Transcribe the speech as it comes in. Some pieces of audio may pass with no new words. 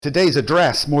Today's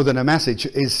address, more than a message,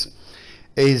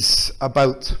 is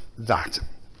about that.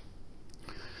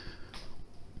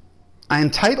 I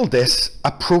entitled this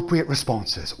Appropriate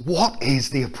Responses. What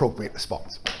is the appropriate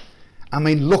response? I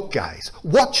mean, look, guys,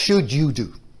 what should you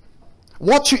do?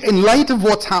 In light of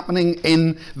what's happening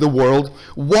in the world,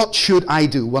 what should I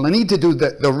do? Well, I need to do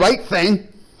the right thing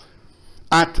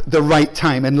at the right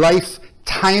time. In life,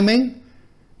 timing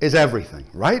is everything,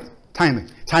 right? Timing.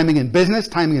 Timing in business,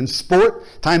 timing in sport,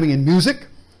 timing in music.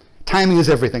 Timing is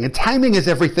everything. And timing is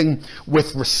everything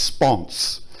with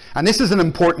response. And this is an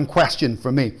important question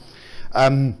for me.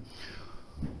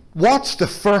 What's the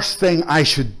first thing I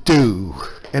should do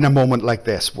in a moment like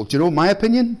this? Well, do you know my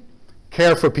opinion?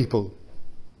 Care for people.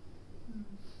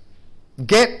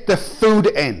 Get the food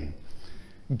in.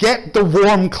 Get the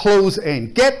warm clothes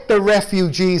in. Get the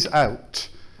refugees out.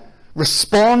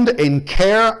 Respond in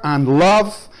care and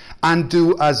love and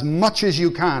do as much as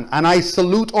you can. And I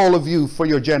salute all of you for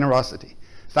your generosity.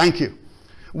 Thank you.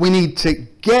 We need to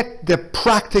get the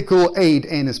practical aid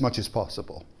in as much as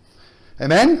possible.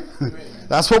 Amen?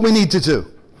 That's what we need to do.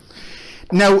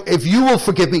 Now, if you will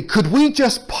forgive me, could we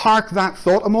just park that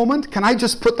thought a moment? Can I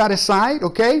just put that aside,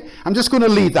 okay? I'm just going to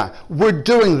leave that. We're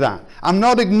doing that. I'm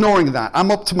not ignoring that. I'm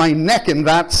up to my neck in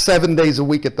that 7 days a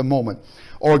week at the moment,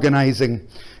 organizing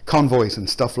convoys and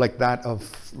stuff like that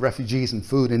of refugees and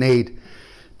food and aid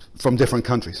from different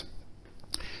countries.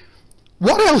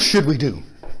 What else should we do?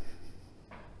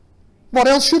 What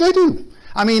else should I do?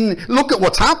 I mean, look at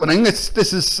what's happening. This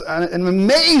is an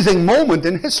amazing moment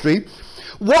in history.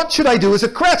 What should I do as a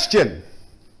Christian?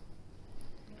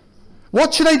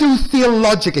 What should I do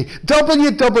theologically?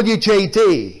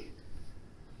 WWJD.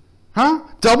 Huh?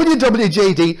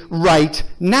 WWJD right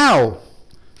now.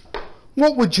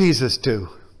 What would Jesus do?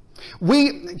 Do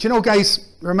you know,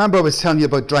 guys, remember I was telling you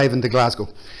about driving to Glasgow.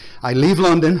 I leave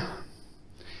London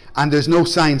and there's no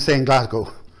sign saying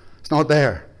Glasgow. It's not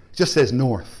there. It just says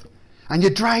north. And you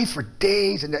drive for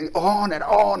days and on and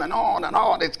on and on and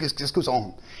on. It just goes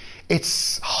on.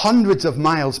 It's hundreds of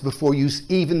miles before you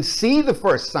even see the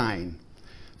first sign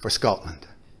for Scotland.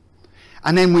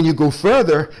 And then when you go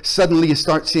further, suddenly you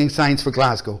start seeing signs for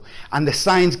Glasgow. And the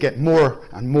signs get more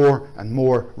and more and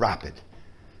more rapid.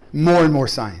 More and more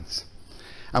signs.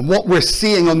 And what we're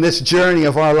seeing on this journey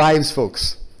of our lives,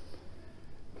 folks,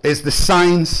 is the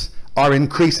signs are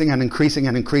increasing and increasing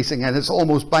and increasing. And it's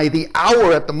almost by the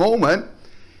hour at the moment.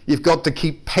 You've got to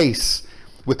keep pace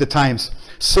with the times.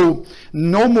 So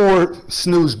no more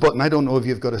snooze button. I don't know if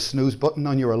you've got a snooze button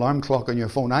on your alarm clock on your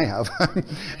phone. I have.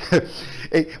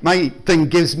 My thing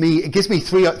gives me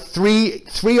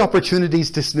three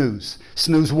opportunities to snooze.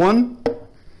 Snooze 1,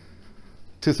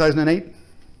 2008.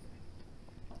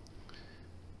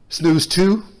 Snooze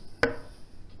 2,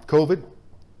 COVID.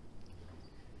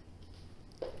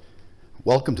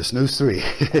 Welcome to snooze 3.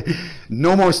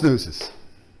 No more snoozes.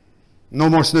 No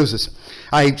more snoozes.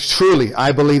 I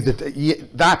believe that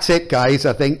that's it, guys.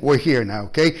 I think we're here now,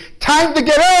 okay? Time to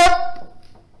get up!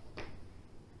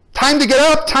 Time to get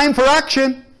up. Time for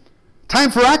action.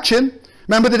 Time for action.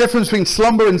 Remember the difference between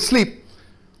slumber and sleep.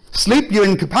 Sleep, you're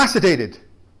incapacitated.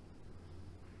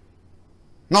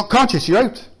 Not conscious, you're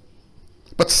out.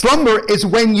 But slumber is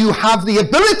when you have the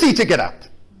ability to get up.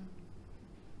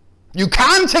 You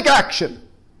can take action,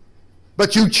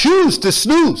 but you choose to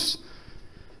snooze.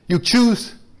 You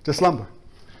choose to slumber.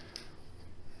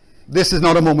 This is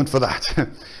not a moment for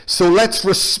that. So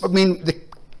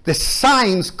the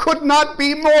signs could not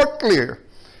be more clear.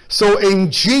 So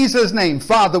in Jesus' name,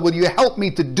 Father, will you help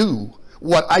me to do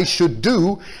what I should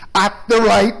do at the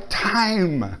right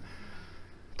time?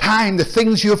 The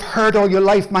things you've heard all your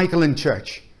life, Michael, in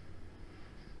church.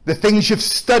 The things you've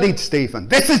studied, Stephen.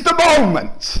 This is the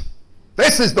moment.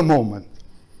 This is the moment.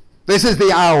 This is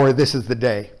the hour. This is the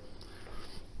day.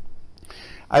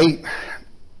 I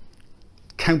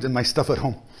counted my stuff at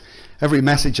home. Every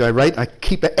message I write, I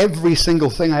keep every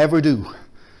single thing I ever do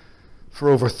for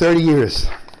over 30 years.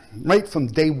 Right from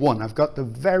day one. I've got the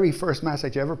very first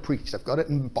message I ever preached. I've got it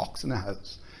in a box in the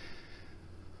house.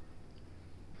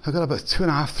 I've got about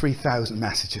 2,500, 3,000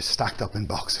 messages stacked up in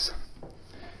boxes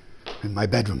in my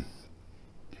bedroom.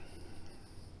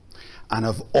 And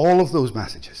of all of those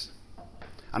messages,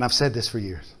 and I've said this for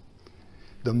years,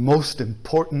 the most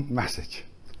important message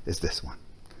is this one.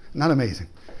 Isn't that amazing?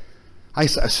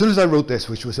 As soon as I wrote this,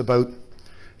 which was about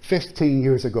 15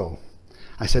 years ago,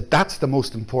 I said, that's the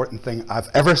most important thing I've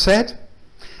ever said,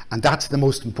 and that's the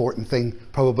most important thing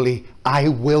probably I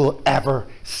will ever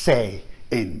say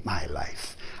in my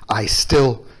life. I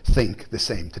still think the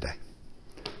same today.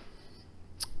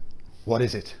 What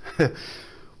is it?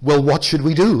 Well, what should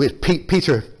we do?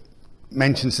 Peter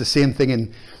mentions the same thing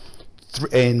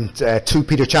in 2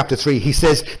 Peter chapter 3. He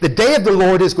says, the day of the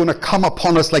Lord is going to come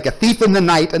upon us like a thief in the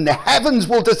night, and the heavens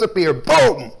will disappear.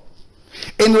 Boom!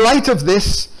 In light of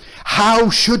this, how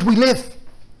should we live?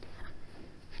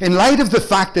 In light of the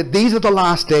fact that these are the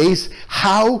last days,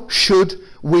 how should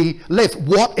we live?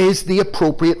 What is the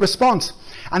appropriate response?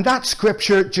 And that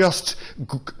scripture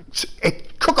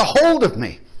it took a hold of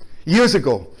me years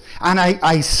ago. And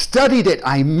I studied it,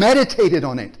 I meditated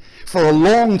on it for a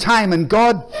long time, and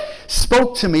God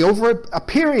spoke to me over a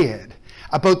period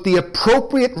about the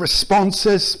appropriate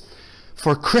responses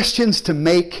for Christians to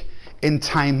make in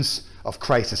times of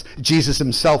crisis. Jesus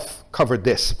himself covered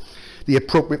this. The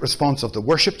appropriate response of the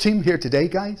worship team here today,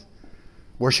 guys.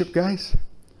 Worship guys.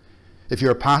 If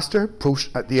you're a pastor,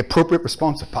 the appropriate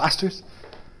response of pastors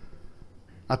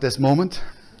at this moment.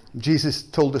 Jesus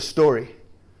told a story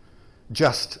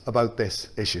just about this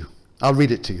issue. I'll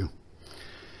read it to you.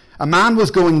 A man was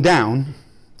going down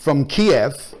from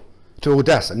Kiev to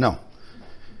Odessa. No.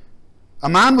 A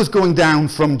man was going down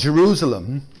from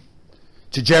Jerusalem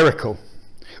to Jericho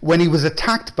when he was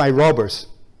attacked by robbers.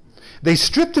 They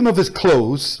stripped him of his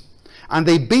clothes, and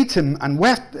they beat him, and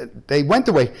they went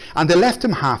away, and they left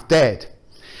him half dead.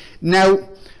 Now,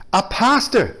 a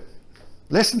pastor,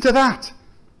 listen to that,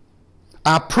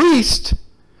 a priest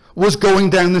was going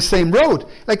down the same road.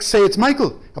 Like, say it's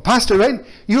Michael, a pastor, right?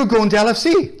 You're going to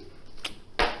LFC.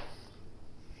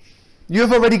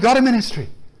 You've already got a ministry.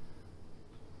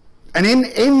 And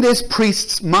in this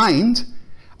priest's mind,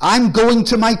 I'm going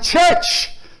to my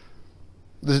church.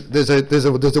 There's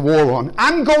a war on.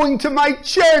 I'm going to my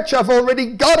church. I've already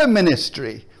got a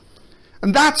ministry.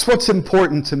 And that's what's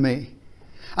important to me.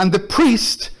 And the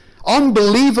priest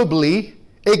unbelievably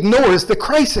ignores the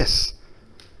crisis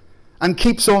and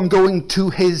keeps on going to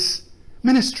his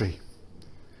ministry.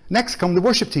 Next come the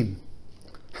worship team.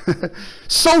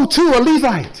 So too a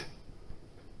Levite.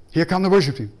 Here come the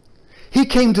worship team. He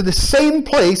came to the same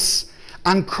place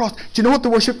and crossed. Do you know what the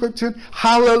worship group did?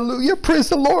 Hallelujah, praise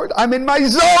the Lord. I'm in my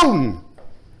zone.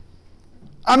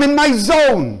 I'm in my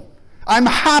zone. I'm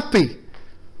happy.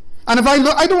 And if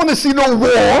I don't want to see no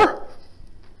war.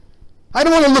 I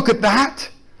don't want to look at that.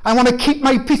 I want to keep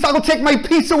my peace. I will take my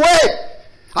peace away.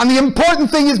 And the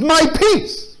important thing is my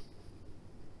peace.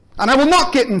 And I will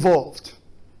not get involved.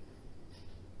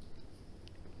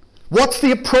 What's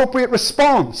the appropriate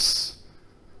response?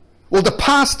 Well, the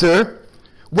pastor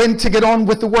went to get on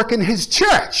with the work in his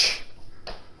church.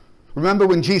 Remember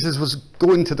when Jesus was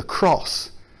going to the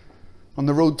cross on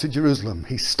the road to Jerusalem,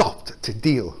 he stopped to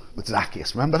deal with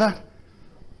Zacchaeus. Remember that?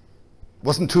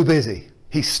 Wasn't too busy.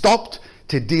 He stopped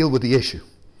to deal with the issue.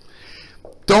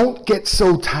 Don't get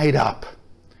so tied up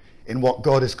in what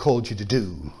God has called you to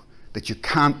do that you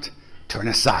can't turn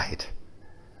aside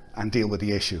and deal with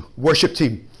the issue. Worship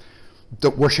team, the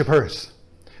worshipers,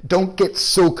 don't get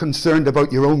so concerned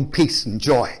about your own peace and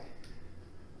joy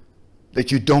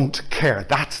that you don't care.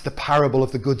 That's the parable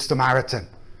of the Good Samaritan.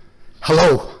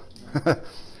 Hello.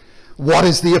 What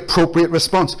is the appropriate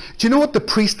response? Do you know what the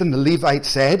priest and the Levite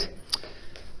said?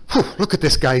 Look at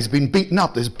this guy, he's been beaten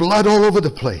up. There's blood all over the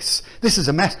place. This is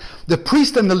a mess. The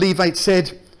priest and the Levite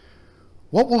said,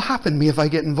 what will happen to me if I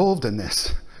get involved in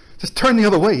this? Just turn the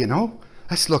other way, you know.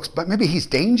 This looks, but maybe he's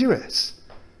dangerous.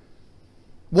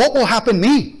 What will happen to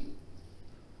me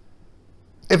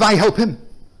if I help him?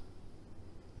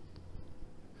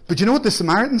 But you know what the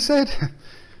Samaritan said?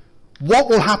 What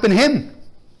will happen to him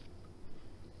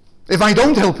if I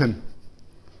don't help him?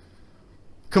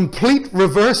 Complete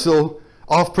reversal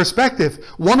of perspective.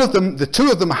 The two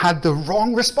of them had the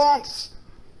wrong response.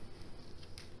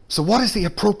 So what is the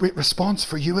appropriate response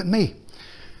for you and me?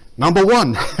 Number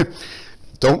one,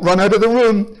 don't run out of the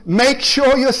room. Make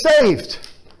sure you're saved.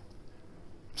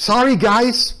 Sorry,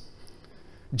 guys.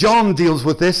 John deals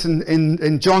with this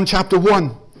in John chapter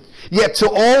 1. Yet to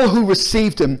all who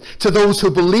received him, to those who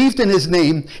believed in his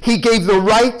name, he gave the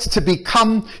right to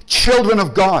become children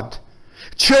of God.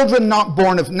 Children not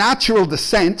born of natural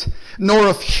descent, nor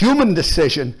of human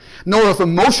decision, nor of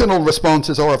emotional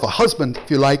responses, or of a husband, if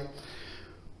you like,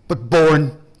 but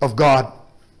born of God.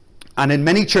 And in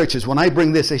many churches, when I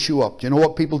bring this issue up, do you know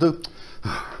what people do?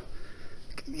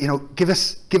 You know, give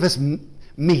us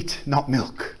meat, not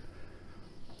milk.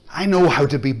 I know how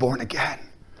to be born again.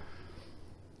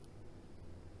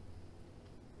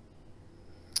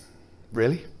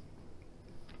 Really?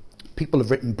 People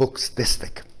have written books this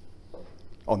thick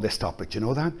on this topic. Do you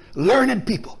know that? Learned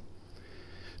people.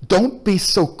 Don't be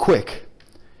so quick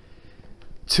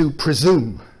to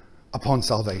presume upon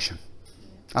salvation.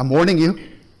 I'm warning you.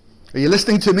 Are you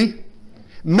listening to me?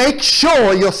 Make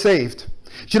sure you're saved.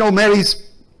 Do you know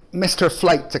Mary's missed her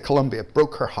flight to Colombia. It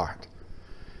broke her heart.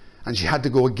 And she had to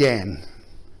go again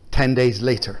 10 days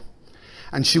later.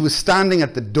 And she was standing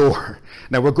at the door.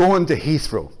 Now, we're going to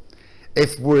Heathrow.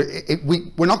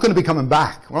 We're not going to be coming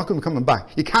back. We're not going to be coming back.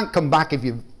 You can't come back if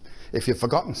you've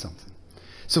forgotten something.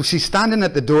 So she's standing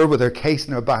at the door with her case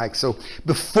and her bag. So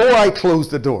before I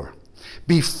closed the door,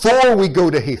 before we go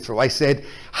to Heathrow, I said,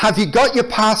 have you got your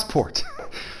passport?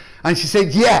 And she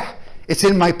said, yeah, it's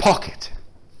in my pocket.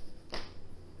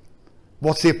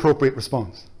 What's the appropriate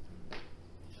response?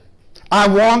 I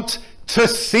want to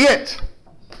see it.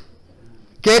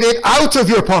 Get it out of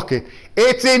your pocket.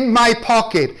 It's in my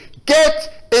pocket.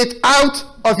 Get it out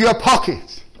of your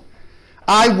pocket.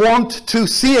 I want to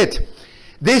see it.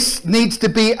 This needs to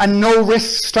be a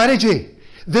no-risk strategy.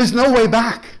 There's no way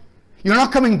back. You're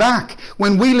not coming back.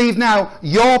 When we leave now,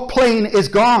 your plane is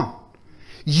gone.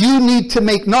 You need to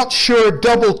make not sure,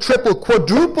 double, triple,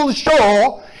 quadruple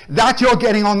sure that you're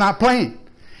getting on that plane.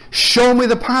 Show me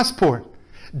the passport.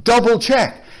 Double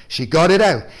check. She got it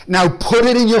out. Now put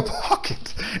it in your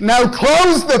pocket. Now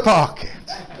close the pocket.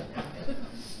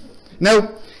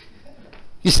 Now,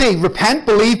 you see, repent,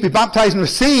 believe, be baptized, and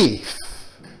receive.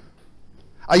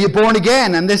 Are you born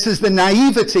again? And this is the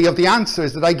naivety of the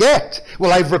answers that I get.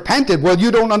 Well, I've repented. Well,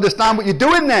 you don't understand what you're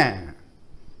doing there.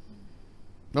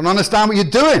 Don't understand what you're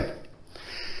doing.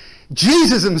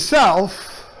 Jesus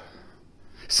himself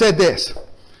said this.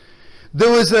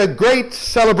 There was a great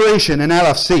celebration in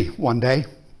LFC one day.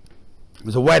 It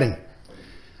was a wedding.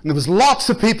 And there was lots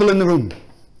of people in the room.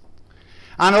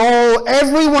 And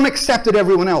everyone accepted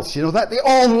everyone else. You know that? They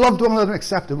all loved one another and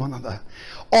accepted one another.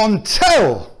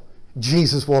 Until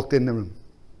Jesus walked in the room.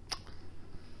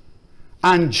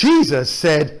 And Jesus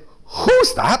said,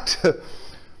 who's that?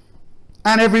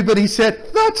 And everybody said,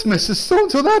 that's Mrs.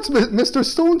 So-and-so, that's Mr.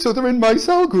 So-and-so, they're in my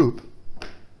cell group.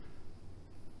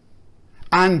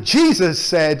 And Jesus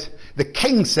said, the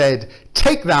king said,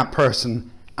 take that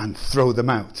person and throw them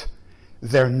out.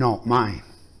 They're not mine.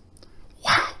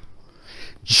 Wow.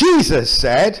 Jesus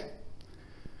said,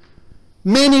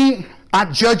 many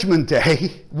at Judgment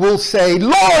Day will say,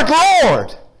 Lord,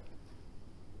 Lord,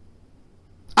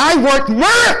 I worked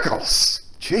miracles.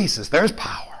 Jesus, there's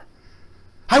power.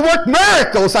 I worked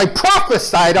miracles. I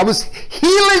prophesied. I was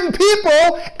healing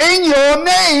people in your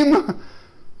name.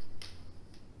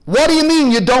 What do you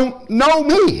mean you don't know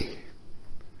me?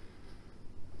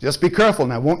 Just be careful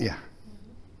now, won't you?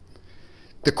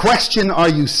 The question, are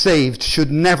you saved,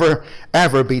 should never,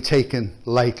 ever be taken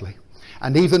lightly.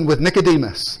 And even with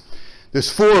Nicodemus,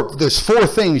 there's four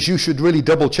things you should really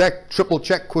double check, triple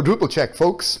check, quadruple check,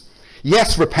 folks.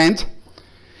 Yes, repent.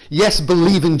 Yes,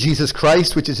 believe in Jesus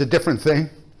Christ, which is a different thing.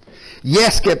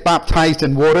 Yes, get baptized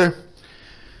in water.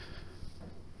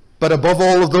 But above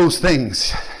all of those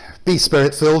things, be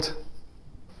Spirit-filled.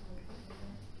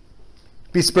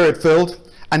 Be Spirit-filled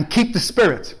and keep the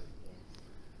Spirit.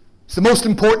 It's the most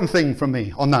important thing for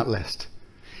me on that list.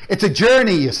 It's a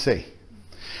journey, you see.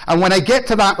 And when I get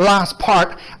to that last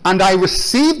part and I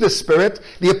receive the Spirit,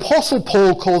 the Apostle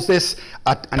Paul calls this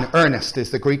an earnest,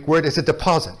 is the Greek word. It's a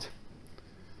deposit.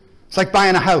 It's like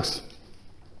buying a house.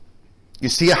 You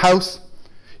see a house,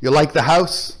 you like the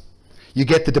house, you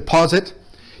get the deposit,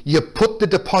 you put the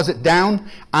deposit down,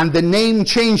 and the name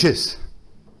changes.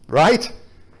 Right?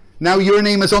 Now your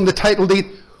name is on the title deed,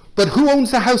 but who owns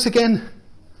the house again?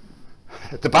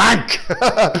 The bank.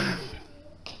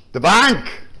 The bank.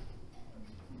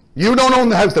 You don't own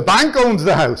the house. The bank owns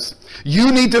the house.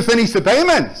 You need to finish the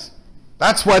payments.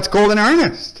 That's why it's called an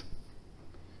earnest.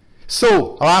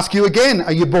 So, I'll ask you again.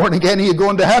 Are you born again? Are you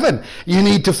going to heaven? You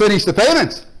need to finish the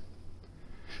payments.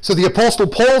 So the Apostle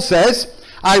Paul says,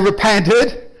 I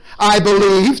repented, I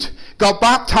believed, got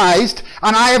baptized,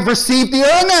 and I have received the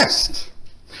earnest.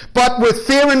 But with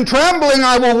fear and trembling,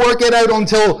 I will work it out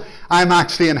until I'm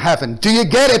actually in heaven. Do you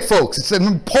get it, folks? It's an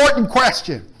important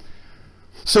question.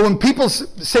 So when people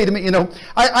say to me,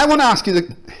 I want to ask you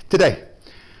today,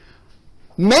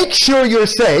 make sure you're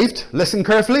saved. Listen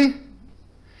carefully.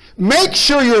 Make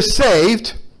sure you're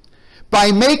saved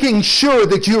by making sure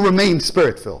that you remain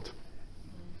Spirit-filled.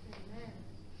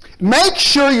 Make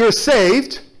sure you're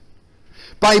saved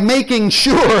by making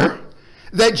sure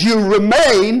that you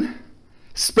remain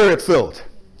Spirit-filled.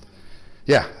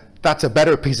 Yeah, that's a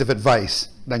better piece of advice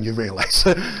than you realize.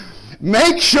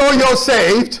 Make sure you're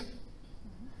saved.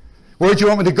 Where do you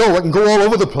want me to go? I can go all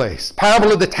over the place.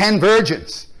 Parable of the 10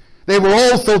 virgins. They were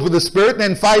all filled with the Spirit, and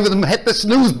then 5 of them hit the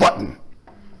snooze button.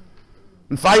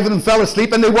 And 5 of them fell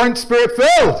asleep, and they weren't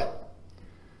Spirit-filled.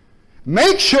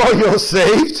 Make sure you're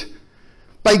saved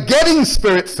by getting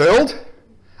Spirit-filled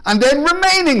and then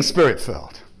remaining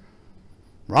Spirit-filled.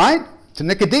 Right? To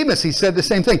Nicodemus, he said the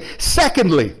same thing.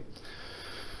 Secondly,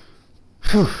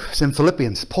 it's in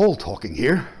Philippians, Paul talking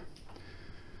here.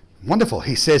 Wonderful.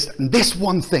 He says, this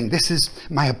one thing, this is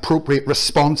my appropriate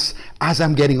response as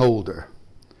I'm getting older.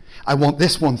 I want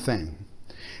this one thing,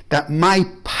 that my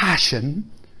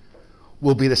passion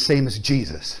will be the same as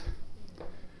Jesus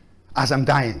as I'm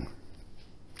dying.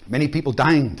 Many people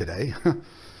dying today,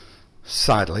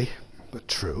 sadly, but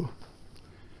true.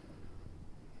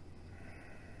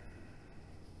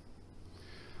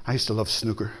 I used to love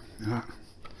snooker. I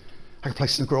could play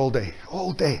snooker all day,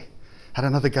 all day. Had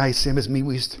another guy, same as me.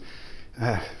 We used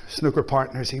snooker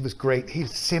partners. He was great. He had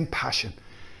the same passion.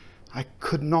 I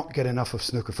could not get enough of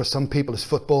snooker. For some people, it's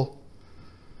football.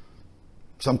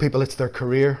 Some people, it's their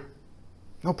career.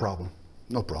 No problem.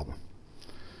 No problem.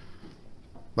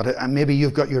 But maybe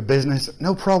you've got your business.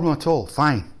 No problem at all.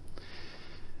 Fine.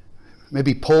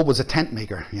 Maybe Paul was a tent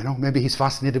maker. You know, maybe he's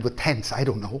fascinated with tents. I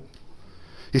don't know.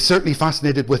 He's certainly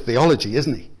fascinated with theology,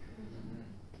 isn't he?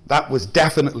 That was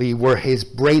definitely where his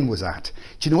brain was at.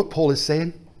 Do you know what Paul is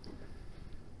saying?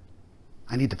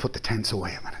 I need to put the tents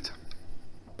away a minute.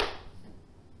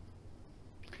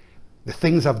 The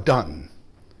things I've done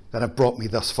that have brought me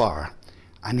thus far,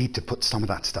 I need to put some of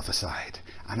that stuff aside.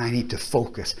 And I need to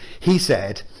focus. He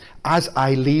said, as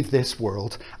I leave this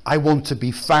world, I want to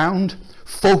be found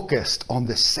focused on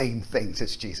the same things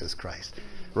as Jesus Christ.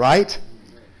 Right?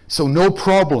 So no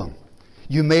problem.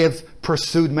 You may have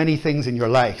pursued many things in your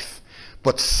life,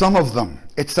 but some of them,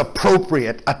 it's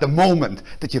appropriate at the moment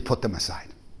that you put them aside.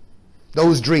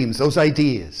 Those dreams, those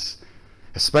ideas,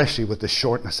 especially with the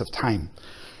shortness of time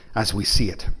as we see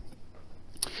it.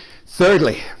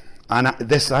 Thirdly, and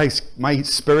my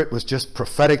spirit was just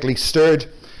prophetically stirred.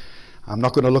 I'm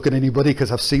not going to look at anybody because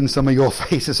I've seen some of your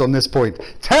faces on this point.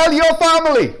 Tell your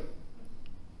family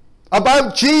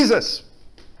about Jesus.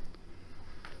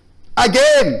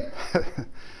 Again.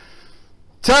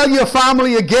 Tell your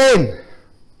family again.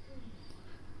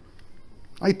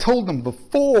 I told them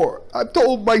before. I've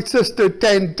told my sister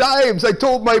 10 times. I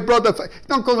told my brother, he's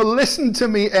not going to listen to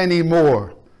me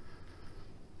anymore.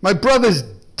 My brother's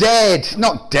dead.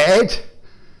 Not dead.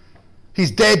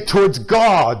 He's dead towards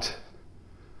God.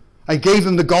 I gave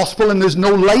him the gospel and there's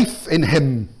no life in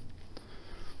him.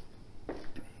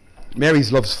 Mary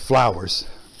loves flowers.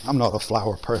 I'm not a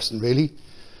flower person, really.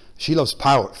 She loves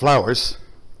flowers.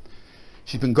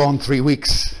 She's been gone 3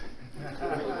 weeks.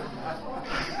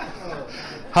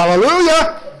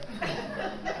 Hallelujah!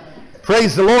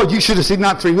 Praise the Lord. You should have seen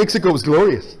that 3 weeks ago. It was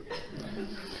glorious.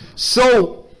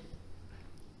 So,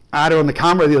 I had her on the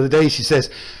camera the other day. She says,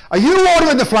 are you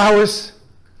watering the flowers?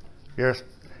 Yes.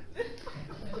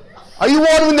 Are you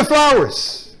watering the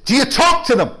flowers? Do you talk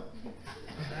to them?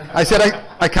 I said,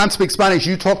 I can't speak Spanish.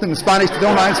 You talk to them in Spanish.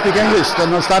 Don't I speak English? Don't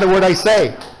understand a word I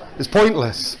say. It's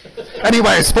pointless. Anyway,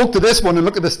 I spoke to this one and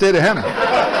look at the state of him.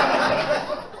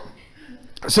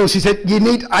 So she said,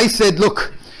 I said,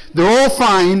 look, they're all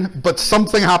fine, but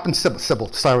something happened.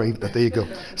 Sybil, sorry, but there you go.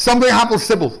 Something happened to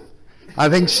Sybil. I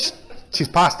think she's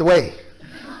passed away.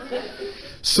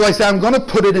 So I said, I'm going to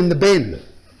put it in the bin.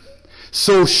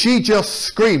 So she just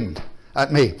screamed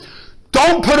at me,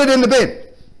 don't put it in the bin.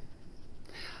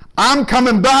 I'm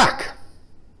coming back.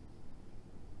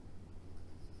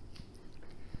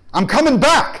 I'm coming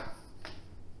back.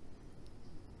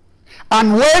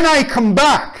 And when I come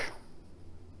back,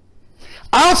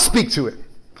 I'll speak to it.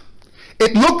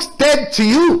 It looks dead to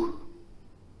you.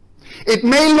 It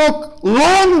may look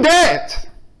long dead.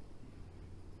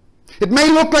 It may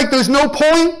look like there's no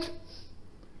point,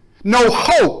 no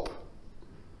hope.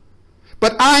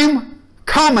 But I'm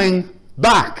coming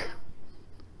back.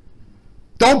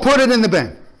 Don't put it in the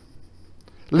bin.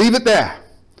 Leave it there.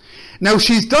 Now,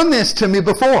 she's done this to me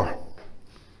before.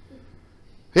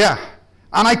 Yeah.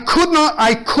 And I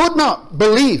could not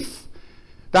believe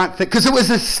that thing, because it was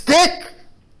a stick.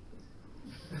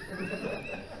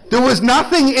 There was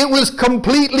nothing. It was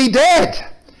completely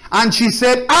dead. And she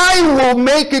said, I will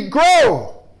make it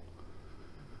grow.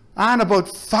 And about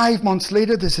 5 months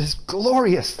later, there's this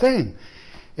glorious thing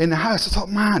in the house. I thought,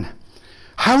 man,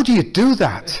 how do you do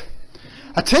that?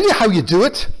 I tell you how you do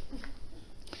it.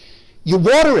 You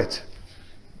water it.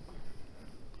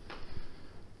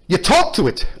 You talk to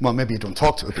it. Well, maybe you don't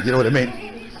talk to it, but you know what I mean.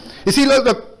 You see,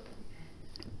 look.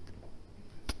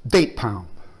 Date palm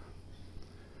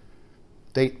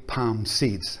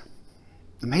seeds.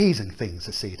 Amazing things,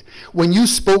 a seed. When you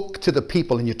spoke to the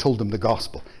people and you told them the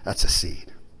gospel, that's a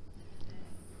seed.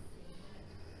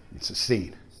 It's a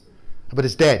seed. But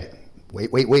it's dead. Wait.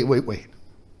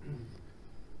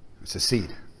 It's a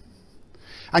seed.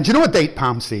 And you know a date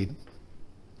palm seed?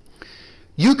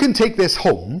 You can take this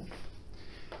home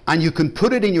And you can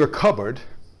put it in your cupboard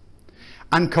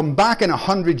and come back in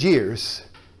 100 years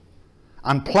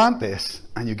and plant this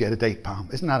and you get a date palm.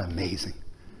 Isn't that amazing?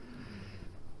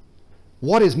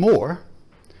 What is more,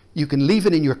 you can leave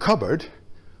it in your cupboard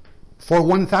for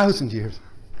 1,000 years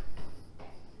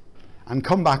and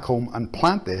come back home and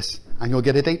plant this and you'll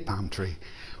get a date palm tree.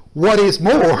 What is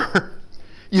more,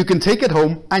 you can take it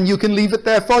home and you can leave it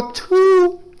there for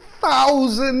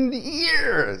 2,000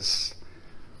 years.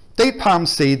 Date palm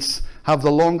seeds have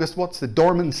the longest, what's the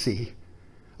dormancy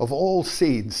of all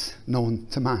seeds known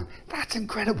to man. That's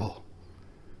incredible.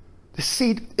 The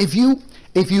seed, if you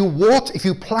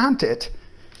plant it,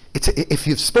 if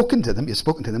you've spoken to them,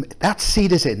 that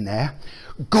seed is in there.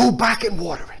 Go back and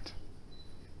water it.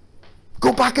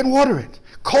 Go back and water it.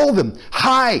 Call them.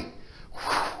 Hi.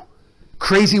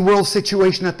 Crazy world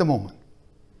situation at the moment.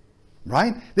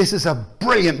 Right? This is a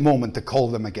brilliant moment to call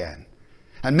them again.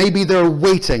 And maybe they're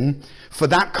waiting for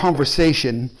that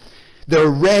conversation. They're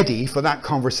ready for that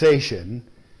conversation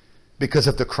because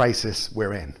of the crisis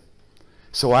we're in.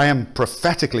 So I am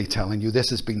prophetically telling you, this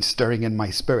has been stirring in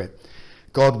my spirit.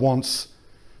 God wants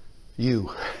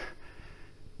you.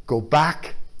 Go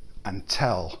back and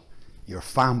tell your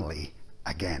family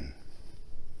again.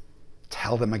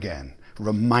 Tell them again.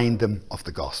 Remind them of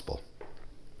the gospel.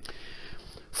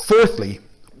 Fourthly,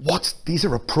 these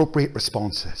are appropriate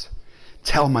responses.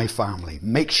 Tell my family.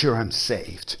 Make sure I'm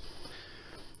saved.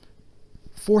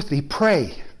 Fourthly,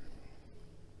 pray.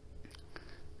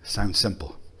 Sounds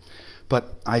simple.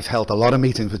 But I've held a lot of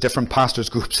meetings with different pastors'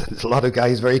 groups, and there's a lot of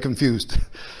guys very confused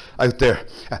out there.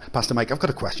 Pastor Mike, I've got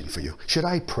a question for you. Should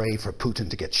I pray for Putin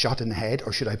to get shot in the head,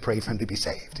 or should I pray for him to be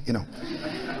saved? You know.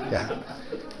 Yeah.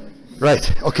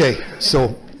 Right. Okay.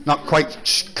 So not quite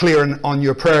clear on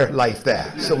your prayer life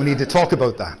there. So we need to talk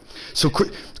about that. So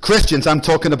Christians, I'm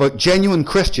talking about genuine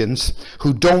Christians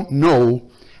who don't know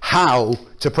how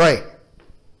to pray.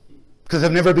 Because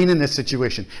they've never been in this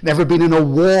situation. Never been in a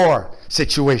war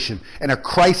situation. In a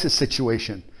crisis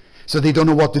situation. So they don't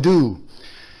know what to do.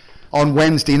 On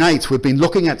Wednesday nights, we've been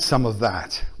looking at some of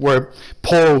that. Where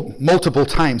Paul, multiple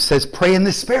times, says, pray in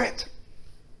the Spirit.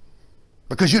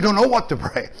 Because you don't know what to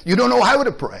pray. You don't know how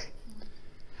to pray.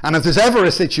 And if there's ever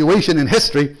a situation in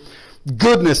history,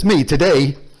 goodness me,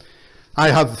 today, I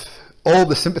have all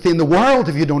the sympathy in the world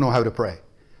if you don't know how to pray.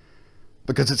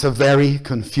 Because it's a very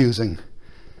confusing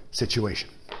situation.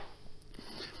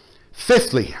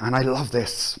 Fifthly, and I love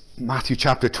this, Matthew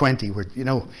chapter 20, where,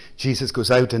 Jesus goes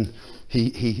out and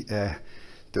the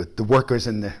workers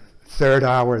in the third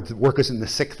hour, the workers in the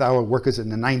sixth hour, workers in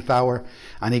the ninth hour,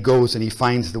 and he goes and he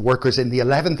finds the workers in the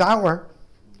 11th hour,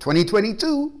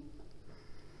 2022,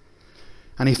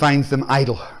 and he finds them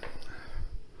idle,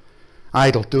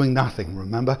 doing nothing,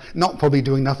 remember? Not probably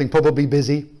doing nothing, probably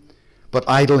busy, but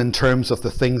idle in terms of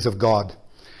the things of God.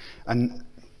 And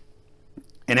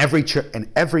in every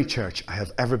church I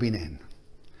have ever been in,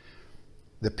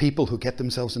 the people who get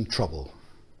themselves in trouble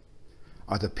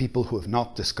are the people who have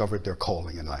not discovered their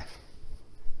calling in life.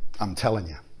 I'm telling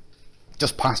you.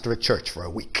 Just pastor a church for a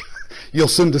week. You'll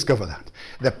soon discover that.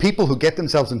 The people who get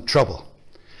themselves in trouble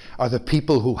are the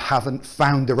people who haven't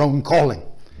found their own calling.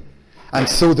 And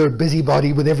so they're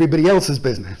busybody with everybody else's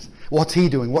business. What's he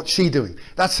doing? What's she doing?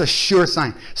 That's a sure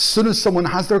sign. As soon as someone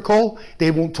has their call,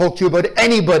 they won't talk to you about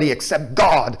anybody except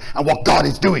God and what God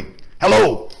is doing.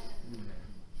 Hello.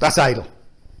 That's idle.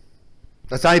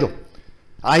 That's idle.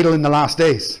 Idle in the last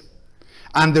days.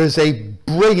 And there's a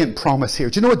brilliant promise here.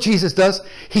 Do you know what Jesus does?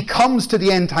 He comes to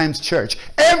the end times church.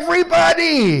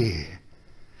 Everybody!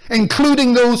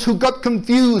 Including those who got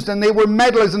confused and they were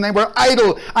meddlers and they were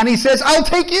idle. And he says, I'll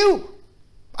take you.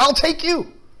 I'll take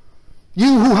you.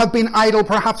 You who have been idle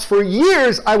perhaps for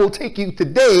years, I will take you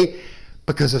today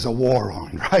because there's a war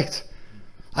on, right?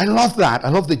 I love that. I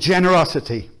love the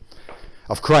generosity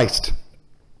of Christ.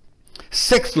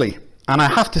 Sixthly, and I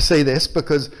have to say this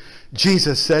because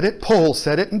Jesus said it, Paul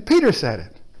said it, and Peter said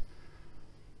it.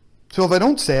 So if I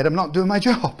don't say it, I'm not doing my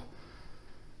job.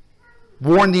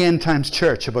 Warn the end times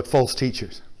church about false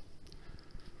teachers.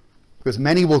 Because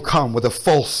many will come with a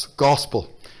false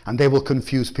gospel and they will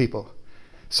confuse people.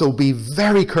 So be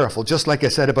very careful. Just like I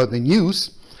said about the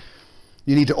news,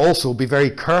 you need to also be very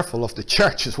careful of the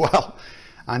church as well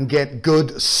and get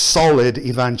good, solid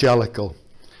evangelical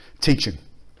teaching.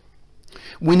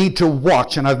 We need to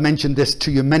watch, and I've mentioned this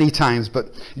to you many times,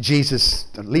 but Jesus,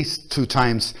 at least 2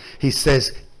 times, he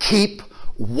says, keep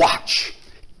watch.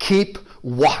 Keep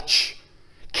watch.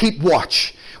 Keep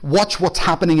watch. Watch what's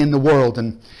happening in the world.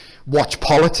 And Watch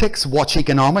politics, watch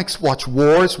economics, watch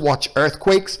wars, watch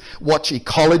earthquakes, watch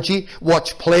ecology,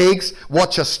 watch plagues,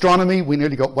 watch astronomy. We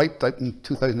nearly got wiped out in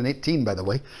 2018, by the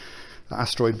way. The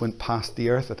asteroid went past the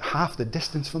Earth at half the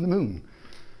distance from the moon.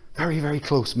 Very, very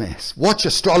close miss. Watch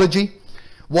astrology,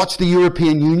 watch the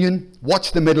European Union,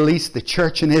 watch the Middle East, the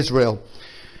church in Israel.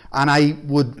 And I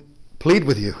would plead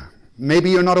with you,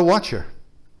 maybe you're not a watcher.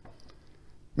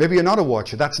 Maybe you're not a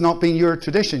watcher. That's not been your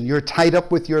tradition. You're tied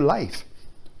up with your life.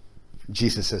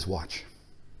 Jesus says watch.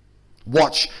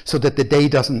 Watch so that the day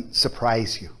doesn't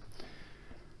surprise you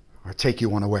or take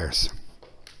you unawares.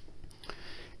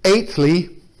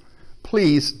 Eighthly,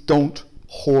 please don't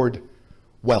hoard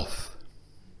wealth.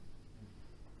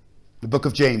 The book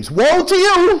of James. Woe to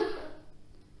you!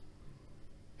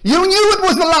 You knew it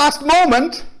was the last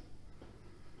moment,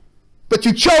 but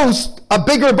you chose a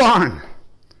bigger barn.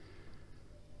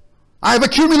 I've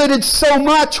accumulated so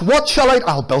much. What shall I?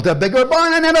 I'll build a bigger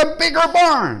barn and then a bigger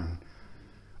barn.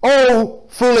 Oh,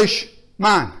 foolish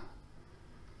man.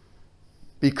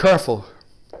 Be careful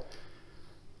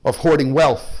of hoarding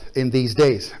wealth in these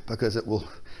days, because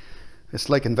it's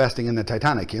like investing in the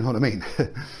Titanic, you know what I mean?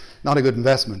 Not a good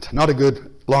investment, not a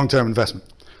good long-term investment.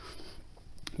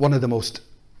 One of the most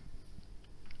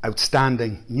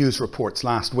outstanding news reports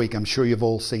last week, I'm sure you've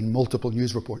all seen multiple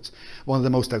news reports. One of the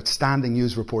most outstanding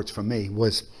news reports for me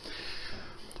was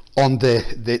on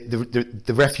the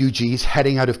refugees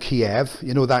heading out of Kiev.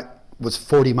 You know, that was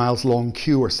 40 miles long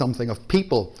queue or something of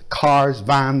people, cars,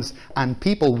 vans, and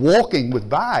people walking with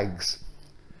bags,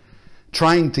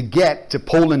 trying to get to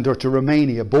Poland or to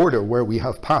Romania border, where we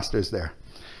have pastors there.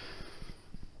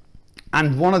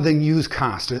 And one of the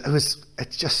newscasters, it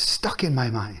just stuck in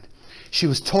my mind. She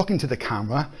was talking to the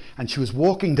camera and she was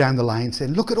walking down the line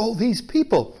saying, look at all these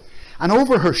people. And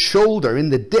over her shoulder in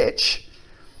the ditch,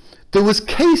 there was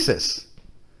cases,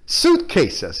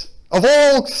 suitcases of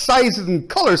all sizes and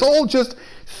colours, all just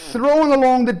thrown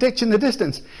along the ditch in the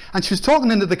distance. And she was talking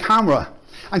into the camera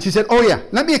and she said, oh yeah,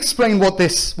 let me explain what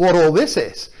all this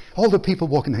is. All the people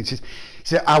walking down. She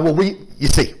said, you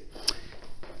see,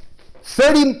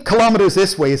 30 kilometers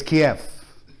this way is Kiev.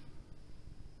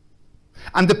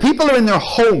 And the people are in their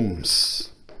homes.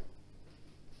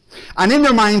 And in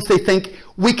their minds they think,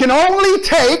 we can only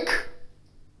take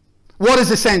what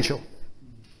is essential.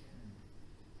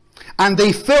 And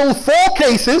they fill 4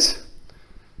 cases.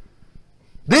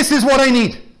 This is what I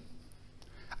need.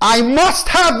 I must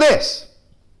have this.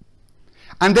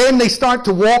 And then they start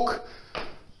to walk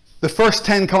the first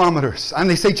 10 kilometers. And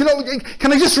they say, you know,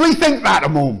 can I just rethink that a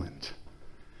moment?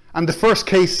 And the first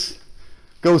case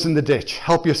goes in the ditch.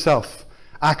 Help yourself.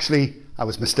 Actually, I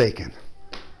was mistaken.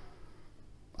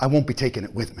 I won't be taking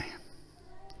it with me.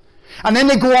 And then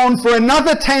they go on for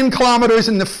another 10 kilometers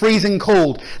in the freezing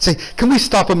cold. Say, can we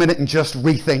stop a minute and just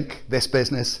rethink this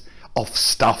business of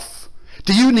stuff?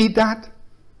 Do you need that?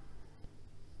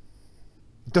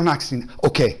 Don't actually.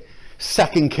 Okay,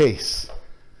 second case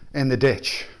in the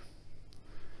ditch.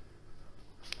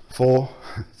 4,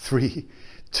 3,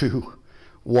 2,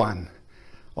 1.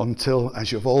 Until,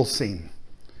 as you've all seen,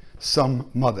 some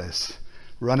mothers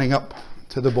running up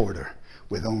to the border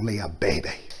with only a baby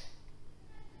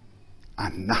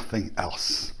and nothing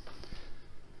else.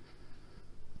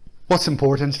 What's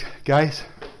important, guys?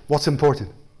 What's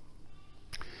important?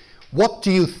 What do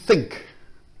you think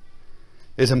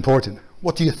is important?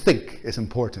 What do you think is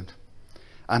important?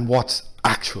 And what's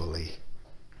actually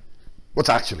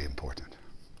important?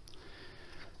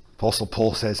 Apostle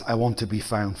Paul says, I want to be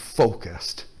found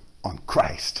focused on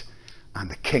Christ and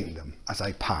the kingdom as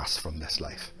I pass from this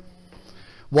life.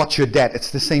 Watch your debt. It's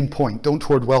the same point. Don't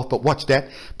hoard wealth, but watch debt,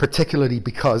 particularly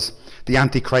because the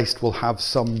Antichrist will have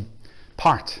some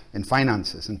part in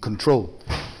finances and control.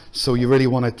 So you really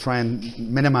want to try and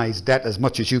minimize debt as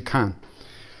much as you can.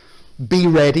 Be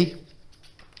ready.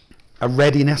 A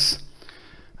readiness.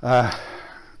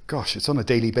 It's on a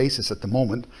daily basis at the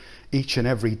moment. Each and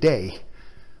every day.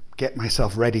 Get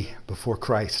myself ready before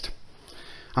Christ.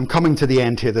 I'm coming to the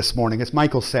end here this morning. As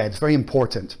Michael said, it's very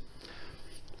important.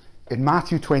 In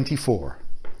Matthew 24,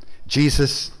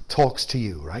 Jesus talks to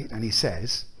you, right? And he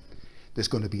says, there's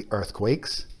going to be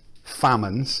earthquakes,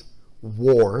 famines,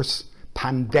 wars,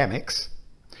 pandemics,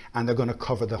 and they're going to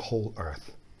cover the whole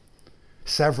earth.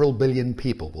 Several billion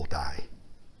people will die.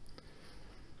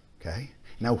 Okay?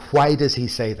 Now, why does he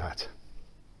say that?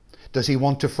 Does he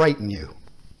want to frighten you?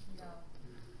 No.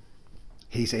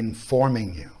 He's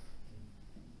informing you.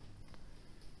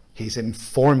 He's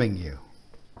informing you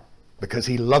because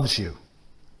he loves you.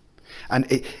 And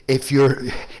if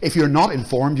you're not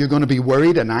informed, you're going to be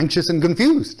worried and anxious and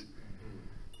confused.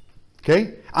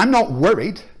 Okay? I'm not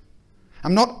worried.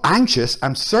 I'm not anxious.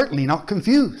 I'm certainly not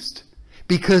confused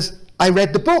because I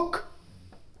read the book.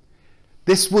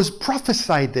 This was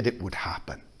prophesied that it would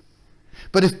happen.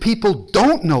 But if people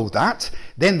don't know that,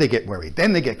 then they get worried.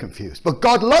 Then they get confused. But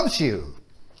God loves you.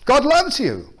 God loves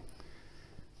you.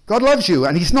 God loves you.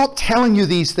 And he's not telling you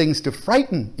these things to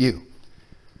frighten you.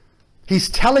 He's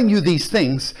telling you these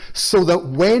things so that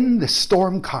when the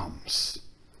storm comes,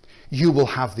 you will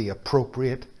have the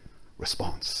appropriate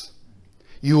response.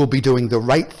 You will be doing the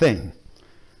right thing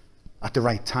at the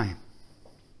right time.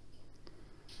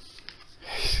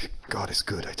 God is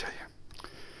good, I tell you.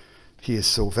 He is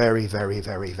so very, very,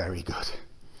 very, very good.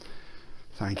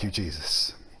 Thank you,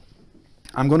 Jesus.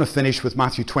 I'm going to finish with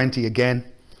Matthew 20 again.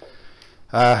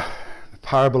 The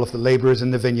parable of the laborers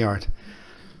in the vineyard.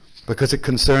 Because it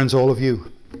concerns all of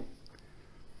you.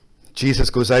 Jesus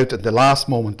goes out at the last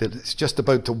moment. It's just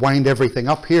about to wind everything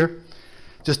up here.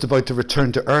 Just about to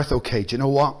return to earth. Okay, do you know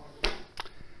what?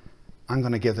 I'm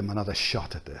going to give them another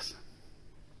shot at this.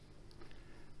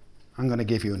 I'm going to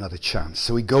give you another chance.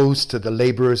 So he goes to the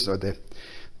laborers or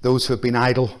those who have been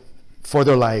idle for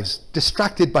their lives,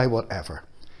 distracted by whatever.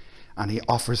 And he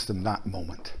offers them that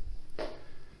moment.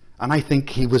 And I think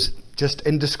he was just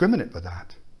indiscriminate with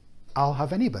that. I'll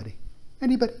have anybody.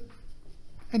 Anybody.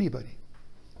 Anybody.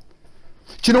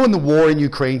 Do you know in the war in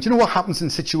Ukraine, do you know what happens in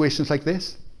situations like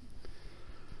this?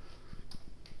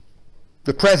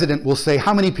 The president will say,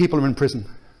 how many people are in prison?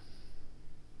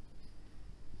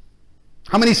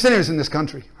 How many sinners in this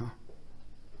country?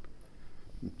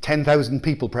 10,000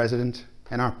 people, President,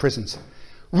 in our prisons.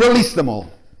 Release them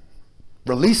all.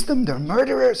 Release them? They're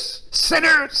murderers,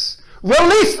 sinners.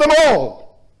 Release them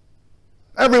all.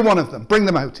 Every one of them. Bring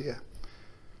them out here.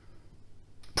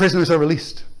 Prisoners are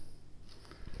released.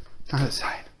 Stand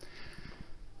aside.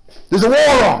 There's a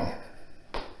war on.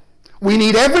 We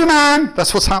need every man.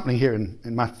 That's what's happening here in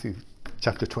Matthew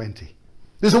chapter 20.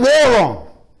 There's a war on.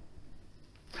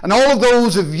 And all of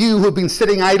those of you who have been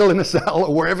sitting idle in a cell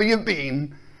or wherever you've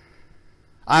been,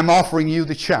 I'm offering you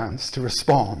the chance to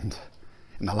respond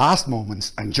in the last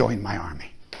moments and join my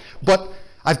army. But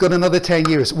I've got another 10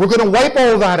 years. We're going to wipe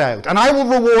all that out. And I will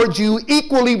reward you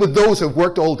equally with those who have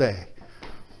worked all day.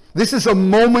 This is a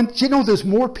moment. You know, there's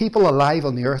more people alive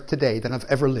on the earth today than have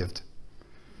ever lived.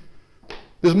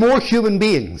 There's more human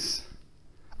beings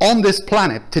on this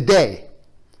planet today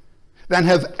than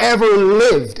have ever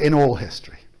lived in all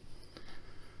history.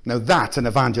 Now that's an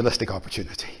evangelistic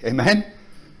opportunity. Amen?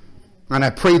 And I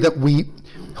pray that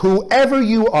whoever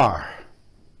you are,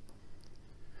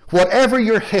 whatever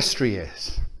your history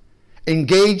is,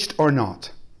 engaged or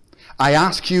not, I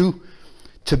ask you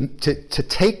to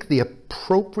take the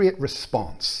appropriate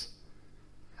response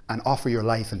and offer your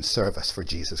life in service for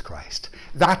Jesus Christ.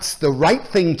 That's the right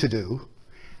thing to do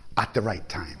at the right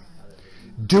time.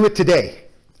 Do it today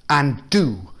and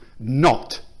do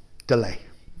not delay.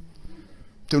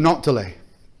 Do not delay.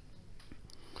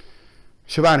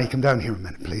 Shivani, come down here a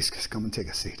minute, please. Just come and take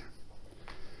a seat.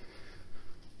 I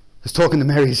was talking to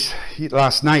Mary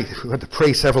last night. We had to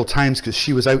pray several times because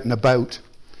she was out and about.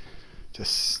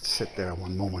 Just sit there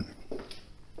one moment.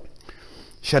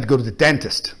 She had to go to the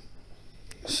dentist.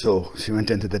 So she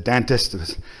went into the dentist. There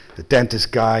was the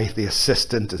dentist guy, the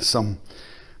assistant, and some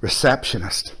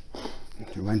receptionist.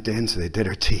 She went in, so they did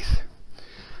her teeth.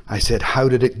 I said, how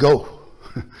did it go?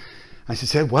 And she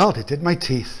said, well, they did my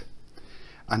teeth.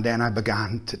 And then I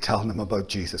began to tell them about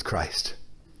Jesus Christ.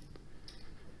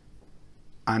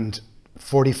 And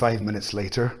 45 minutes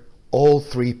later, all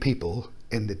three people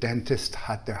in the dentist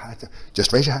had their hands up.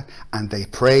 Just raise your hand. And they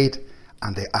prayed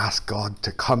and they asked God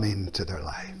to come into their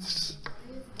lives.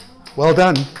 Well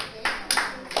done.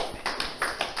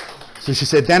 So she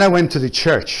said, then I went to the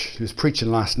church. She was preaching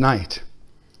last night.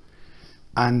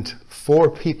 And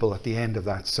 4 people at the end of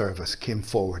that service came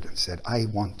forward and said, I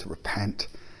want to repent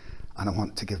and I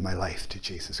want to give my life to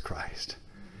Jesus Christ.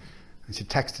 And she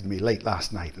texted me late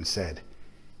last night and said,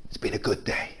 it's been a good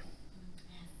day.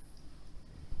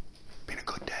 Been a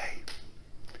good day.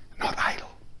 Not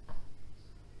idle.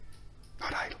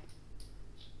 Not idle.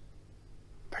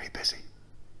 Very busy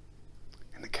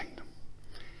in the kingdom.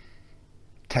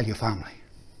 Tell your family.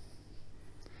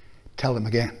 Tell them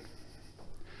again.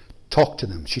 Talk to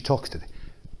them. She talks to them.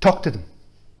 Talk to them.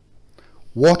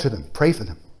 Water them. Pray for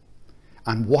them.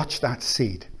 And watch that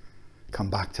seed come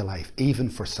back to life, even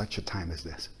for such a time as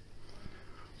this.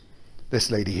 This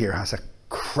lady here has a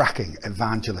cracking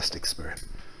evangelistic spirit.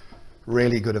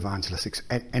 Really good evangelistic.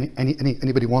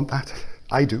 Anybody want that?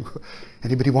 I do.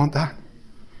 Anybody want that?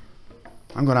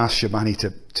 I'm going to ask Shabani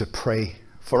to pray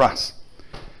for us,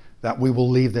 that we will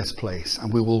leave this place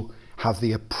and we will have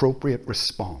the appropriate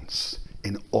response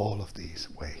in all of these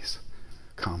ways.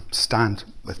 Come, stand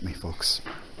with me, folks.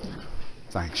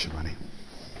 Thanks, Shivani.